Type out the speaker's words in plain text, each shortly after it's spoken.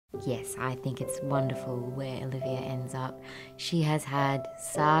Yes, I think it's wonderful where Olivia ends up. She has had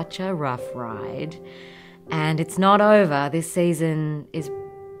such a rough ride, and it's not over. This season is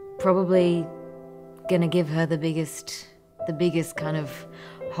probably gonna give her the biggest kind of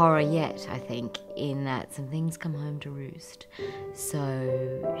horror yet, I think, in that some things come home to roost.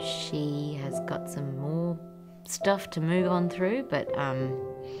 So she has got some more stuff to move on through, but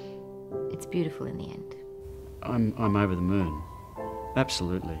it's beautiful in the end. I'm over the moon.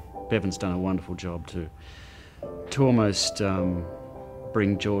 Absolutely. Bevan's done a wonderful job to almost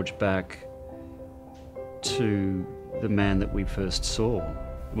bring George back to the man that we first saw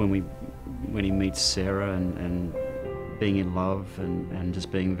when he meets Sara and being in love and just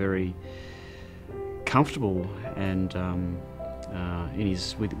being very comfortable and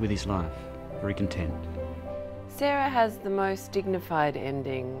with his life, very content. Sara has the most dignified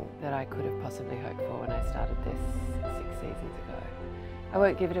ending that I could have possibly hoped for when I started this 6 seasons ago. I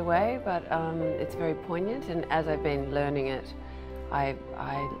won't give it away, but it's very poignant, and as I've been learning it, I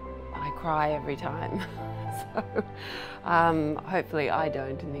cry every time. So hopefully I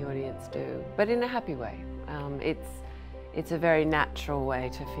don't and the audience do, but in a happy way. It's a very natural way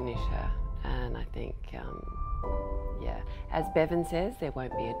to finish her, and I think, yeah, as Bevan says, there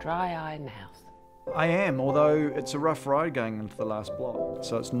won't be a dry eye in the house. I am, although it's a rough ride going into the last block,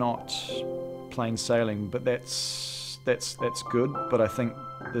 so it's not plain sailing, but that's good. But I think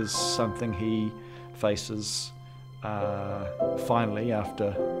there's something he faces finally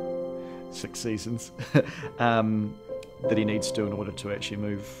after 6 seasons that he needs to in order to actually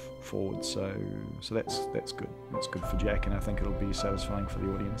move forward. So that's good. That's good for Jack, and I think it'll be satisfying for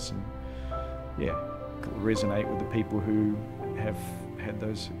the audience, and yeah, it'll resonate with the people who have had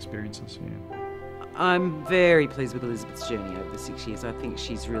those experiences. Yeah. I'm very pleased with Elizabeth's journey over the 6 years. I think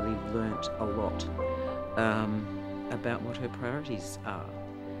she's really learnt a lot about what her priorities are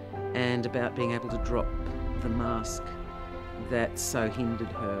and about being able to drop the mask that so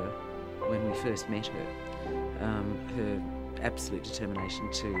hindered her when we first met her. Her absolute determination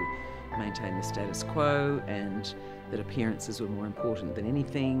to maintain the status quo and that appearances were more important than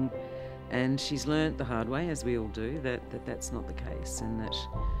anything. And she's learnt the hard way, as we all do, that that's not the case, and that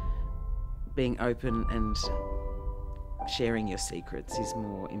being open and sharing your secrets is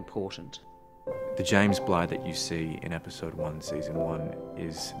more important. The James Bligh that you see in episode 1, season 1,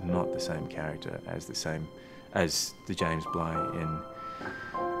 is not the same character as the James Bligh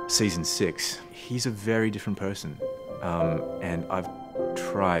in season 6. He's a very different person, and I've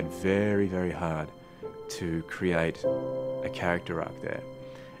tried very, very hard to create a character arc there.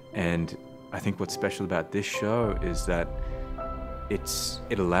 And I think what's special about this show is that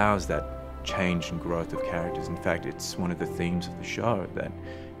it allows that change and growth of characters. In fact, it's one of the themes of the show, that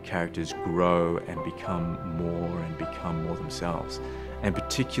characters grow and become more themselves. And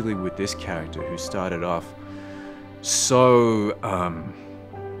particularly with this character who started off so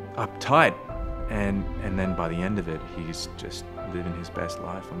uptight, and then by the end of it, he's just living his best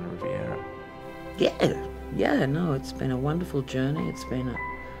life on the Riviera. No, it's been a wonderful journey. It's been a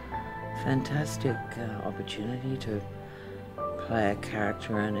fantastic opportunity to play a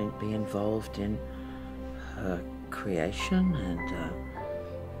character and be involved in her creation, and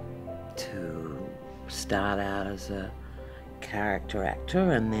to start out as a character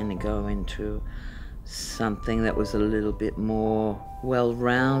actor and then go into something that was a little bit more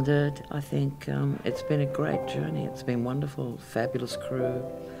well-rounded. I think it's been a great journey. It's been wonderful. Fabulous crew,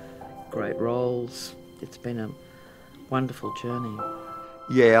 great roles. It's been a wonderful journey.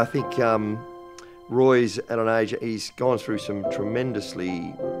 Yeah, I think Roy's at an age, he's gone through some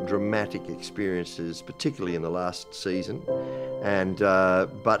tremendously dramatic experiences, particularly in the last season, and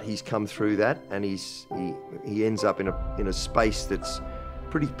but he's come through that, and he ends up in a space that's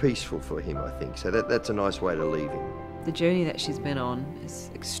pretty peaceful for him, I think. So that's a nice way to leave him. The journey that she's been on is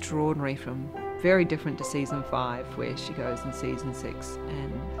extraordinary, from very different to season 5, where she goes in season 6,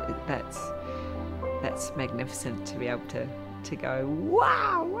 and that's magnificent to be able to go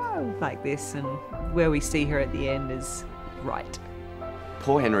wow like this, and where we see her at the end is right.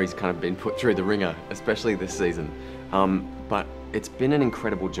 Poor Henry's kind of been put through the ringer, especially this season, but it's been an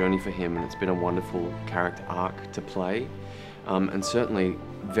incredible journey for him, and it's been a wonderful character arc to play, and certainly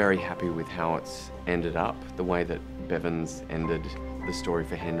very happy with how it's ended up. The way that Bevan's ended the story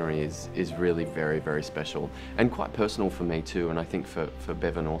for Henry is really very, very special, and quite personal for me too, and I think for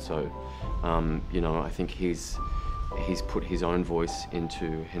Bevan also. I think he's put his own voice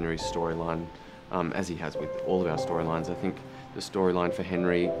into Henry's storyline, as he has with all of our storylines. I think the storyline for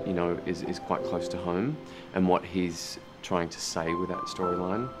Henry, is quite close to home, and what he's trying to say with that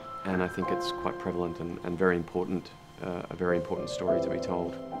storyline, and I think it's quite prevalent and very important, a very important story to be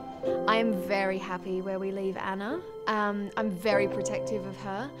told. I am very happy where we leave Anna. I'm very protective of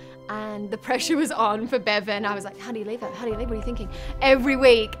her, and the pressure was on for Bevan. I was like, how do you leave her? How do you leave? What are you thinking? Every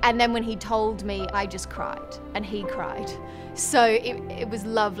week. And then when he told me, I just cried, and he cried. So it was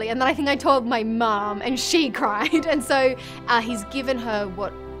lovely. And then I think I told my mum, and she cried. And so he's given her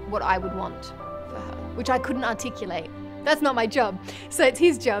what I would want for her, which I couldn't articulate. That's not my job. So it's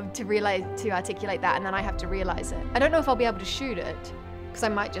his job to articulate that, and then I have to realise it. I don't know if I'll be able to shoot it, because I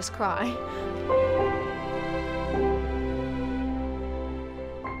might just cry.